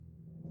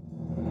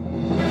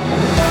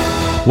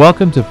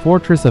Welcome to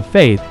Fortress of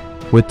Faith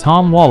with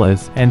Tom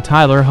Wallace and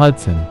Tyler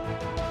Hudson.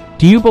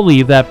 Do you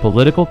believe that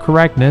political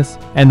correctness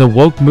and the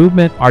woke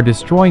movement are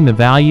destroying the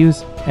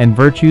values and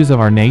virtues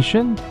of our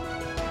nation?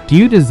 Do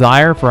you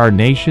desire for our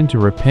nation to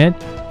repent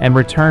and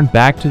return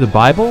back to the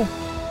Bible?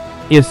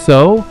 If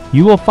so,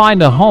 you will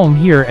find a home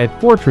here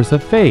at Fortress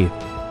of Faith.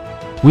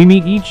 We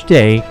meet each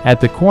day at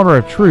the corner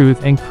of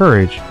truth and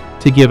courage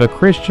to give a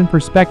Christian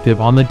perspective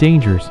on the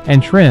dangers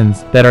and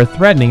trends that are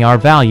threatening our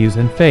values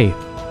and faith.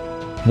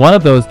 One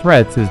of those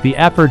threats is the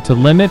effort to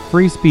limit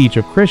free speech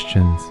of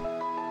Christians.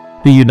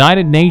 The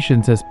United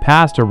Nations has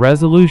passed a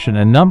resolution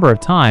a number of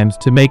times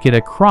to make it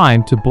a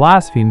crime to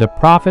blaspheme the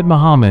Prophet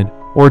Muhammad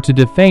or to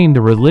defame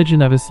the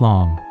religion of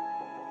Islam.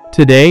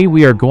 Today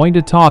we are going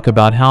to talk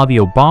about how the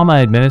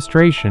Obama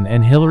administration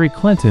and Hilary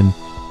Clinton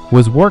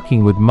was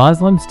working with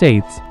Muslim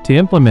states to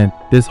implement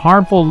this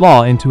harmful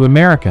law into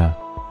America.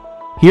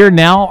 Here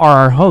now are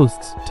our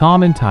hosts,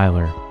 Tom and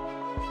Tyler.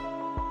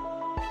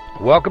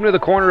 Welcome to the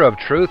Corner of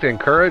Truth and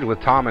Courage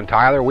with Tom and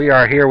Tyler. We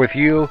are here with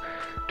you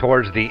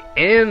towards the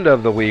end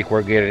of the week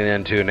we're getting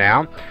into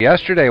now.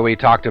 Yesterday we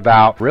talked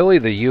about really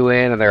the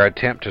UN and their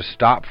attempt to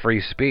stop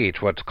free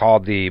speech, what's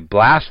called the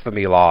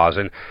Blasphemy laws.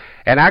 And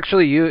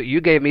actually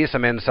you gave me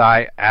some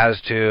insight as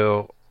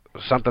to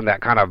something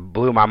that kind of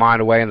blew my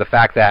mind away, and the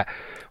fact that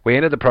we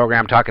ended the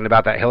program talking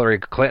about that Hilary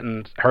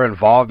Clinton, her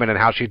involvement and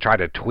how she tried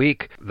to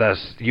tweak the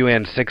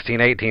UN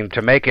 1618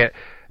 to make it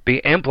be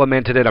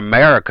implemented in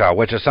America,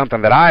 which is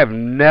something that I've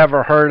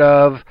never heard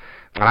of.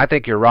 And I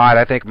think you're right.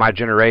 I think my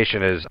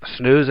generation is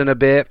snoozing a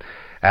bit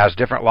as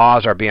different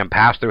laws are being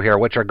passed through here,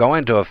 which are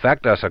going to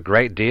affect us a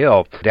great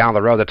deal down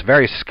the road. That's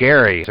very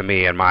scary to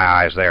me in my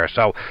eyes there.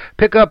 So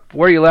pick up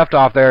where you left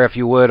off there, if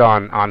you would,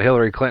 on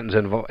Hillary Clinton's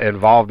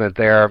involvement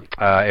there,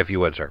 if you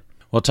would, sir.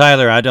 Well,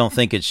 Tyler, I don't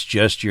think it's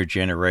just your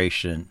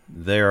generation.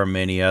 There are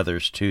many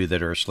others, too,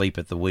 that are asleep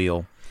at the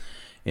wheel.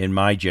 In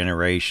my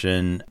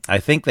generation, I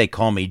think they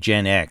call me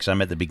Gen X.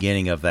 I'm at the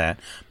beginning of that.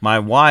 My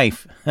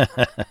wife, am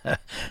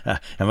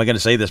I going to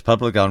say this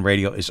public on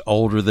radio, is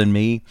older than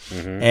me.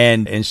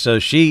 Mm-hmm. And so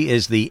she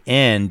is the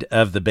end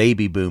of the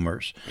baby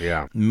boomers.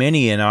 Yeah.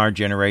 Many in our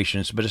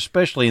generations, but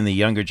especially in the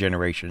younger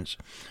generations,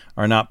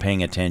 are not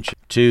paying attention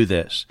to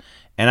this.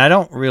 And I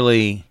don't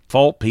really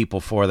fault people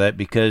for that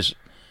because,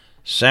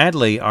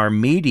 sadly, our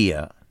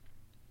media,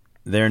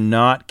 they're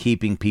not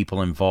keeping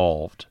people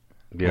involved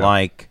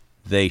like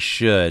they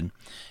should,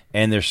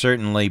 and they're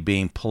certainly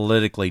being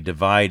politically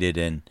divided.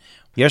 And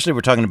yesterday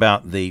we're talking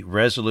about the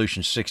Resolution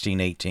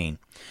 1618.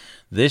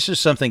 This is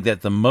something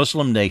that the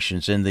Muslim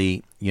nations in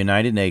the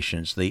United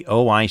Nations, the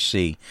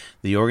OIC,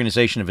 the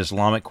Organization of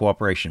Islamic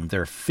Cooperation,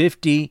 there are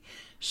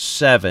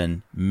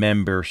 57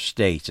 member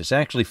states. It's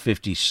actually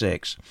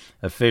 56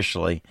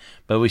 officially,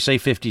 but we say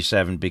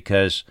 57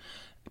 because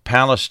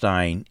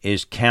Palestine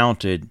is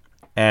counted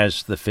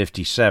as the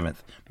 57th,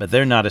 but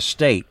they're not a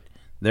state.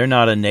 They're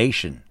not a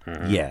nation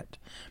yet,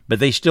 but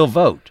they still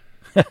vote.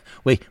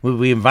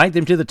 We invite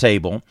them to the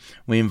table.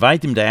 We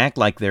invite them to act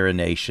like they're a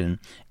nation,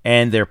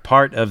 and they're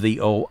part of the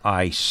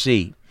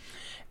OIC.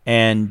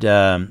 And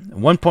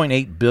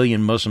 1.8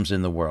 billion Muslims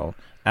in the world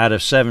out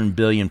of 7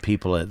 billion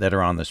people that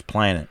are on this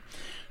planet.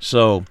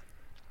 So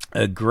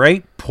a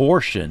great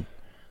portion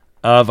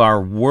of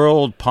our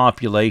world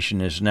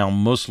population is now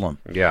Muslim.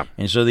 Yeah.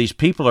 And so these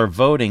people are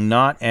voting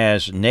not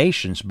as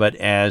nations, but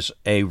as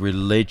a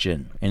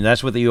religion. And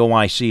that's what the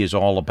OIC is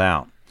all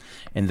about.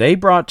 And they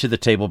brought to the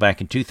table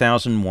back in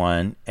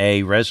 2001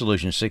 a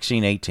resolution,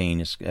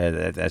 1618,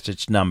 that's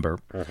its number.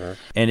 Uh-huh.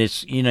 And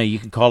it's, you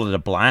can call it a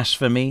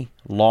blasphemy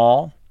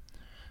law,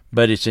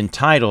 but it's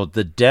entitled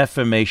The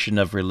Defamation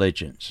of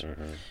Religions.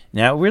 Uh-huh.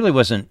 Now, it really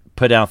wasn't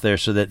put out there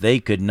so that they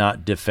could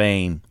not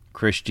defame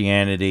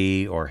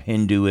Christianity or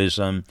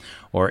Hinduism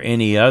or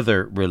any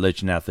other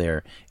religion out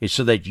there. It's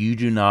so that you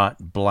do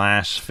not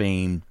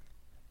blaspheme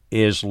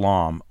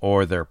Islam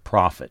or their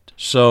prophet.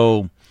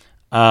 So,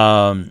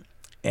 and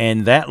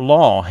that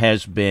law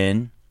has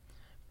been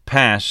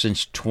passed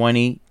since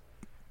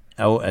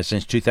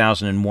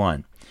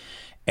 2001,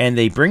 and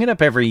they bring it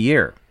up every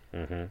year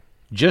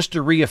just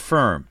to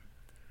reaffirm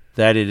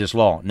that it is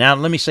law. Now,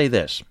 let me say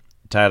this,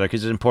 Tyler,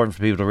 because it's important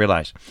for people to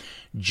realize.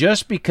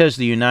 Just because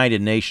the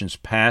United Nations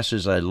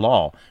passes a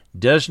law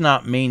does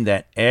not mean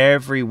that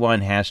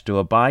everyone has to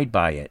abide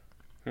by it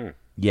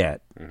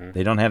yet. Mm-hmm.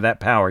 They don't have that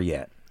power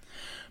yet.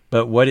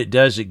 But what it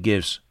does, it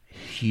gives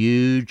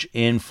huge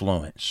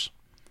influence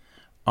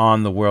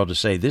on the world to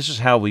say, this is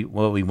how we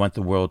want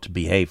the world to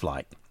behave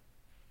like.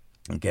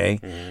 Okay?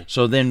 Mm-hmm.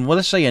 So then,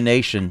 let's say a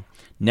nation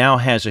now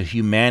has a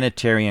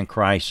humanitarian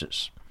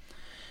crisis,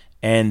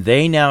 and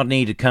they now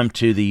need to come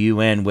to the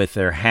UN with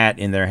their hat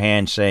in their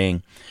hand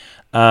saying,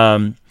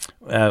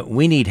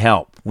 we need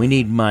help, we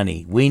need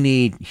money, we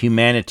need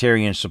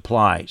humanitarian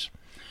supplies.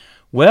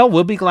 Well,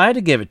 we'll be glad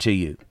to give it to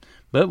you,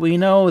 but we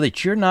know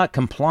that you're not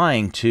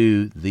complying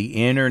to the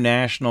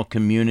international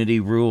community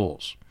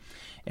rules,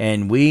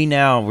 and we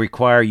now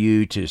require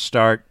you to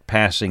start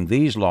passing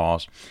these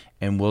laws,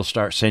 and we'll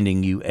start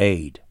sending you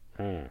aid.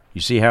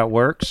 You see how it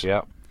works?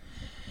 Yep.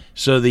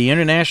 So the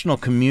international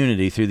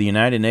community through the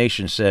United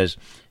Nations says,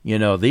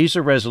 these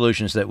are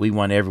resolutions that we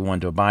want everyone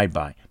to abide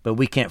by, but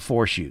we can't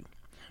force you.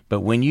 But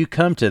when you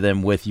come to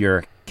them with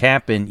your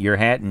cap and your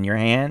hat in your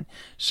hand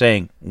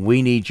saying,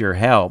 we need your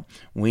help,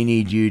 we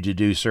need you to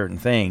do certain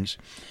things,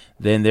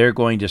 then they're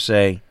going to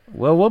say,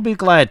 well, we'll be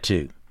glad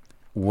to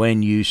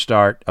when you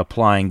start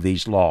applying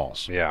these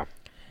laws. Yeah.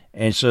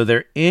 And so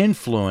their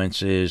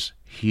influence is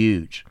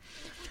huge.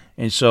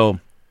 And so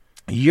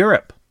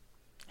Europe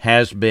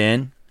has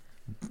been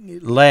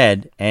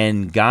led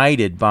and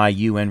guided by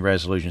UN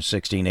Resolution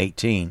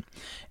 1618,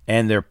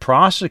 and they're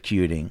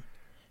prosecuting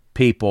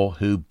people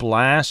who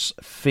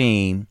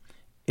blaspheme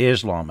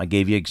Islam. I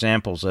gave you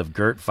examples of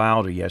Gert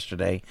Wilder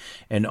yesterday,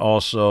 and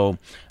also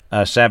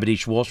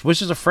Sabadish Walsh,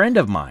 which is a friend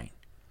of mine.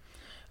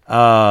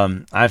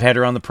 I've had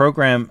her on the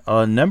program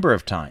a number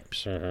of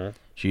times. Mm-hmm.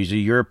 She's a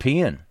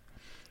European,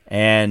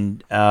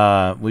 and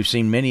we've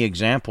seen many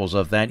examples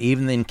of that.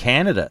 Even in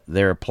Canada,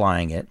 they're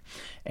applying it.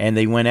 And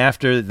they went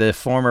after the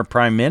former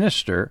Prime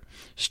Minister,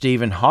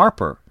 Stephen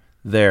Harper,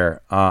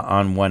 there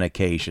on one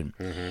occasion.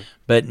 Mm-hmm.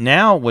 But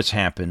now what's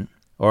happened,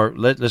 or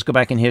let's go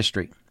back in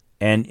history,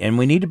 and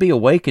we need to be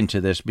awakened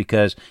to this,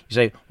 because you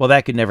say, well,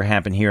 that could never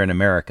happen here in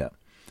America.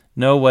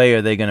 No way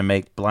are they going to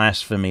make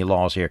blasphemy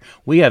laws here.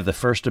 We have the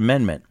First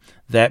Amendment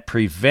that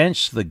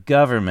prevents the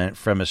government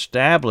from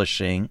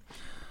establishing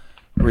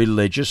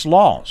religious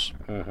laws.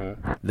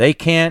 Mm-hmm. They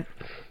can't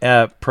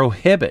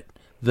prohibit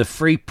the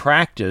free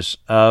practice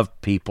of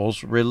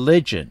people's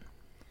religion,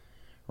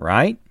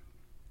 right?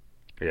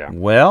 Yeah.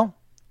 Well,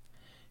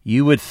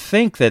 you would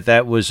think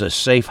that was a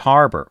safe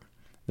harbor,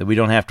 that we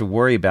don't have to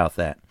worry about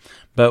that.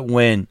 But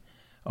when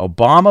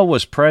Obama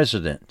was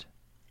president,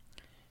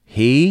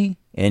 he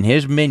and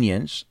his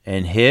minions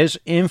and his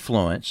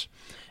influence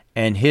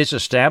and his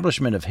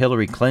establishment of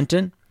Hilary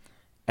Clinton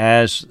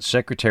as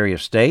Secretary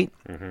of State,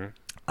 mm-hmm.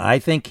 I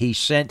think he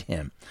sent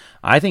him.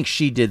 I think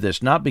she did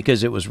this not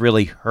because it was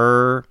really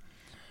her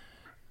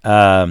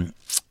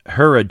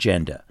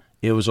agenda.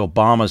 It was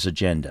Obama's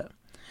agenda.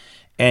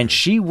 And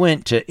she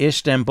went to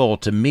Istanbul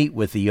to meet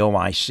with the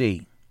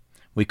OIC.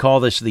 We call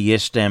this the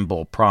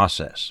Istanbul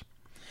process.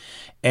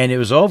 And it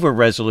was over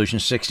Resolution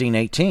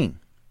 1618.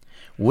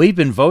 We've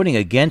been voting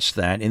against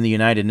that in the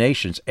United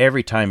Nations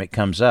every time it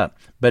comes up.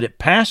 But it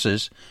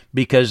passes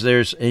because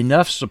there's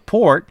enough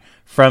support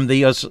from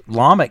the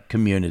Islamic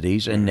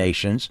communities and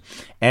nations,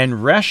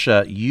 and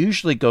Russia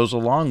usually goes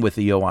along with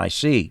the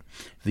OIC.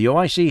 If the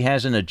OIC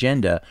has an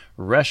agenda,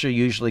 Russia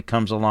usually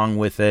comes along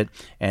with it,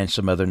 and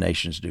some other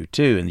nations do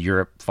too, and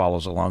Europe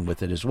follows along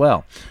with it as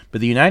well.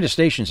 But the United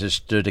States has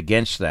stood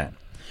against that.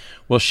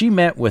 Well, she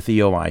met with the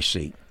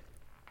OIC,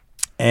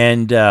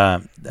 and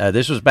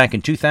this was back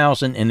in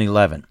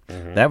 2011.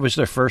 Mm-hmm. That was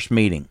their first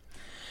meeting.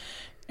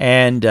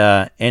 And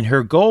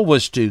her goal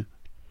was to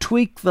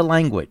tweak the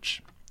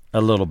language a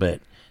little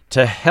bit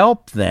to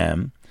help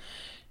them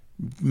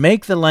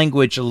make the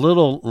language a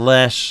little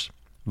less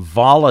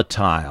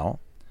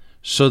volatile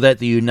so that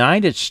the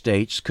United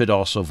States could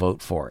also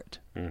vote for it.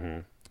 Mm-hmm.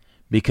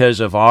 Because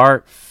of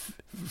our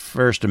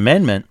First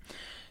Amendment,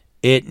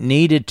 it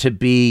needed to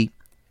be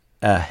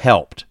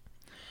helped.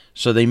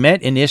 So they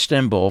met in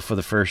Istanbul for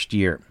the first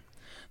year.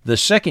 The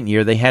second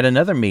year, they had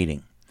another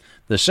meeting.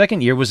 The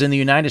second year was in the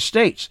United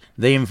States.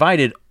 They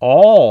invited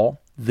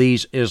all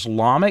these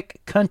Islamic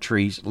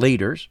countries'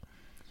 leaders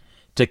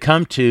to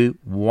come to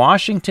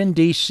Washington,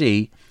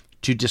 D.C.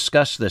 to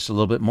discuss this a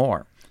little bit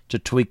more, to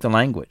tweak the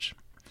language.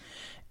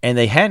 And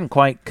they hadn't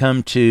quite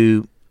come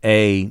to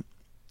an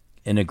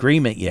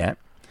agreement yet.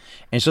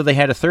 And so they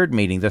had a third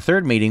meeting. The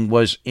third meeting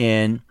was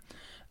in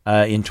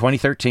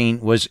 2013,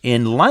 was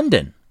in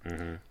London,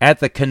 mm-hmm. at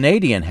the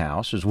Canadian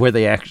House, is where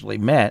they actually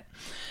met.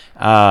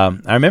 I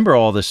remember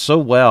all this so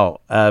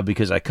well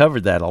because I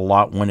covered that a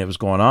lot when it was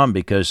going on,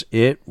 because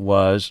it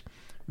was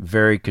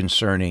very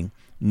concerning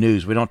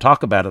news. We don't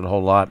talk about it a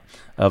whole lot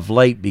of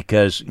late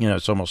because,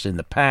 it's almost in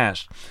the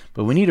past,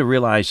 but we need to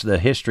realize the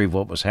history of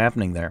what was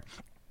happening there.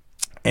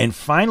 And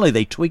finally,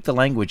 they tweaked the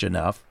language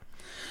enough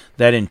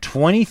that in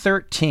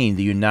 2013,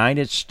 the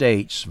United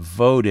States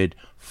voted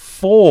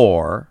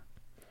for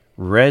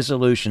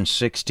Resolution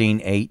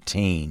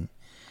 1618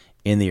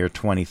 in the year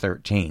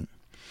 2013.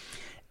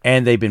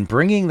 And they've been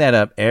bringing that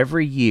up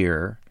every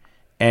year,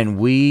 and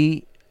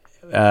we,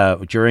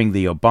 during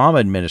the Obama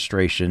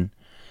administration,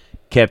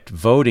 kept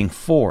voting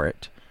for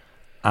it.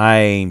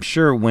 I'm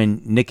sure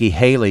when Nikki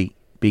Haley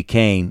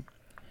became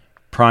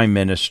prime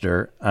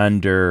minister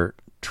under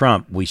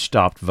Trump, we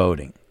stopped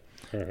voting.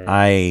 Mm-hmm.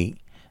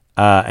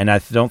 And I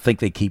don't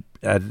think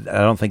I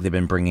don't think they've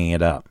been bringing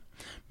it up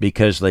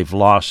because they've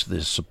lost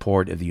the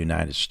support of the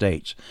United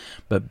States.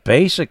 But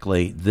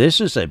basically,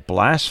 this is a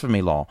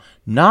blasphemy law,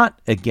 not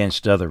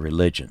against other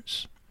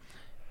religions,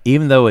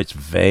 even though it's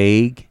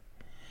vague.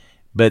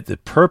 But the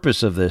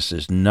purpose of this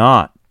is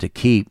not to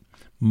keep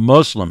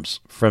Muslims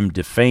from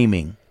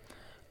defaming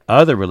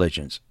other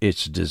religions.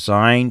 It's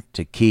designed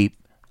to keep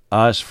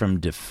us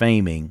from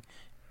defaming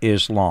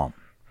Islam,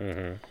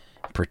 mm-hmm.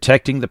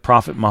 protecting the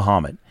Prophet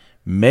Muhammad,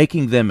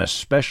 making them a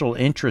special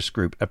interest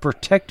group, a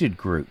protected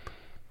group,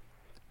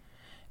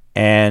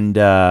 and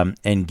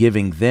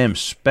giving them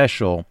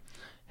special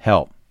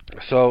help.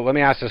 So let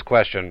me ask this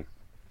question.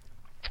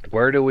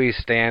 Where do we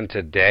stand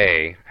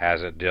today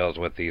as it deals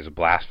with these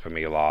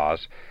blasphemy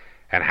laws,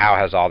 and how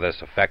has all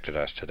this affected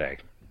us today?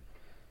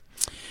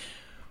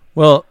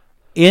 Well,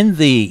 in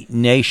the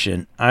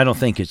nation, I don't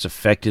think it's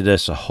affected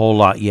us a whole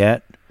lot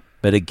yet.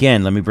 But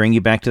again, let me bring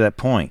you back to that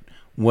point.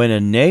 When a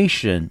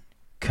nation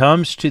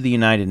comes to the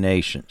United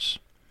Nations,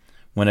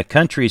 when a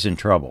country is in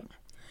trouble,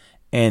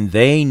 and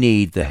they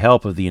need the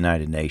help of the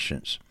United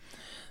Nations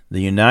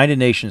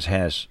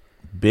has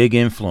big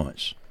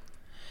influence.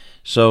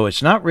 So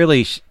it's not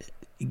really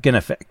going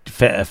to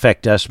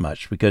affect us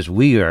much because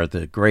we are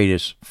the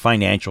greatest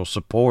financial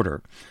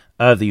supporter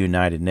of the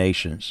United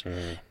Nations.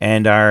 Mm-hmm.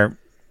 And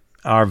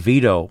our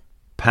veto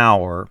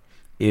power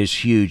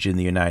is huge in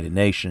the United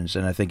Nations,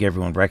 and I think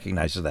everyone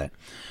recognizes that.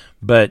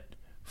 But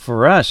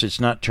for us, it's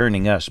not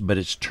turning us, but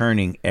it's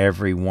turning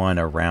everyone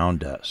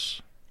around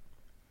us.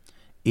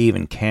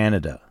 Even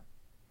Canada.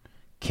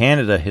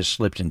 Canada has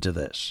slipped into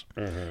this.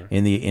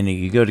 Mm-hmm.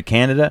 You go to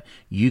Canada,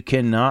 you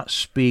cannot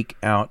speak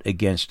out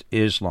against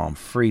Islam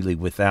freely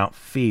without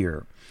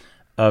fear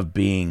of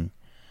being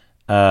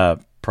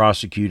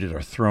prosecuted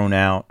or thrown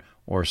out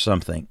or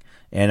something.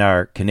 And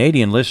our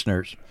Canadian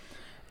listeners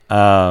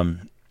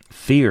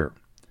fear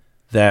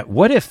that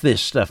what if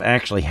this stuff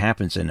actually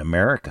happens in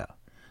America?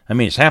 I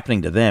mean, it's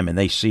happening to them, and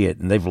they see it,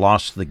 and they've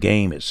lost the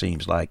game, it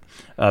seems like,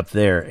 up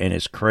there, and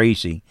it's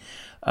crazy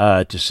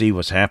to see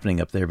what's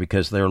happening up there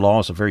because their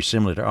laws are very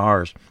similar to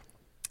ours,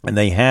 and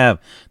they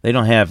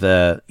don't have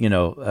the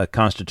a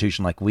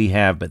constitution like we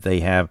have, but they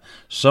have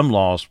some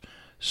laws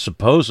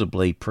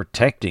supposedly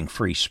protecting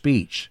free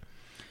speech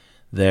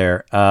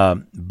there,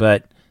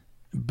 but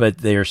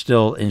they're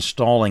still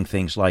installing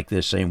things like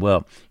this, saying,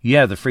 well, you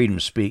have the freedom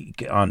to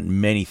speak on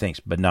many things,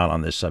 but not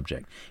on this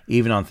subject,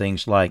 even on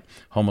things like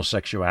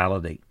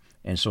homosexuality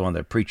and so on.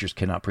 The preachers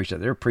cannot preach that.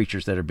 There are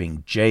preachers that are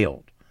being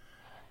jailed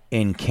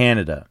in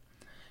Canada.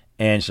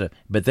 And so,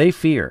 but they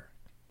fear.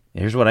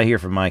 Here's what I hear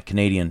from my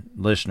Canadian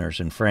listeners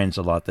and friends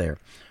a lot there.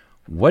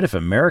 What if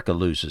America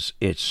loses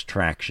its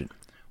traction?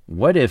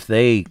 What if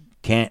they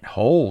can't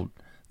hold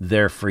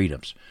their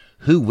freedoms?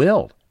 Who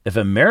will? If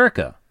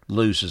America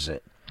loses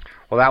it,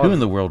 who in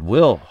the world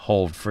will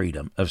hold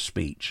freedom of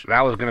speech? That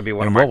was going to be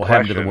one of my questions. What will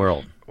happen to the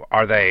world?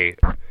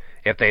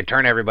 If they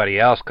turn everybody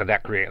else, could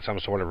that create some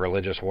sort of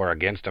religious war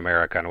against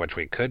America in which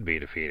we could be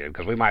defeated?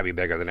 Because we might be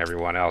bigger than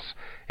everyone else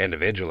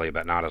individually,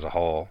 but not as a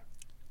whole.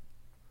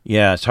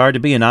 Yeah, it's hard to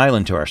be an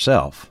island to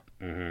ourselves.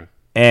 Mm-hmm.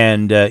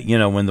 And,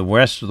 when the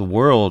rest of the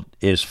world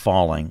is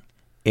falling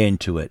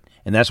into it,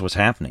 and that's what's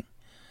happening,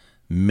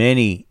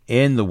 many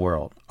in the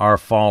world are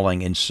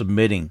falling and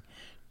submitting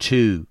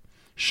to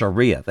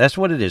Sharia. That's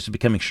what it is,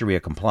 becoming Sharia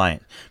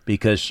compliant,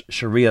 because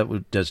Sharia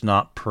does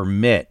not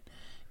permit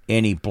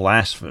any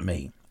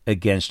blasphemy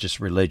against its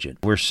religion.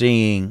 We're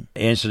seeing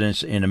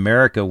incidents in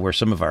America where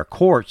some of our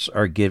courts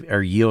are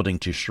yielding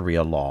to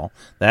Sharia law.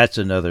 That's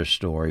another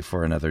story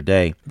for another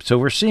day. So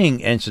we're seeing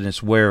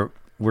incidents where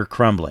we're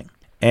crumbling.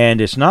 And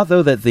it's not,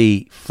 though, that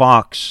the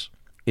fox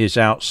is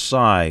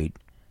outside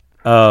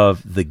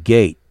of the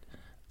gate.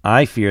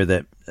 I fear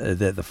that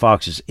the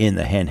fox is in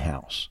the hen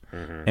house,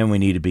 mm-hmm. and we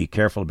need to be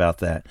careful about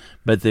that.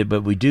 But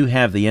we do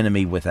have the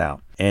enemy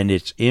without, and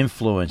it's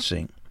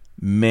influencing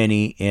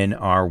many in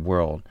our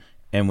world,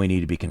 and we need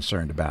to be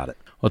concerned about it.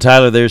 Well,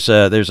 Tyler, there's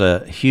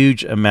a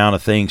huge amount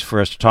of things for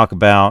us to talk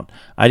about.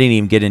 I didn't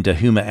even get into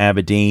Huma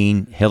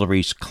Abedin,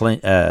 Hillary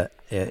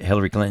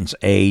Clinton's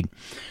aide,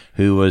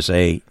 who was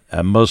a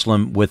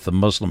Muslim with the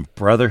Muslim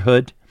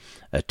Brotherhood,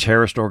 a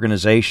terrorist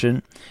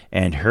organization,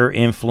 and her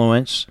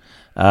influence.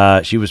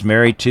 She was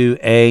married to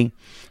a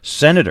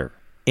senator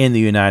in the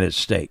United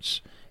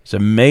States. It's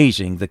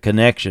amazing the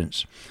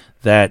connections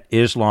that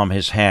Islam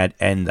has had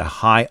and the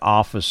high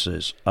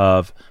offices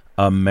of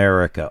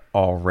America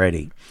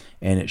already,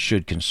 and it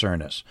should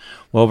concern us.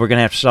 Well, we're going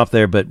to have to stop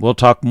there, but we'll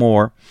talk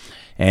more,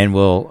 and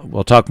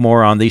we'll talk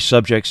more on these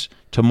subjects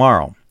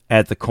tomorrow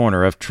at the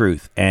Corner of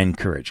Truth and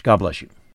Courage. God bless you.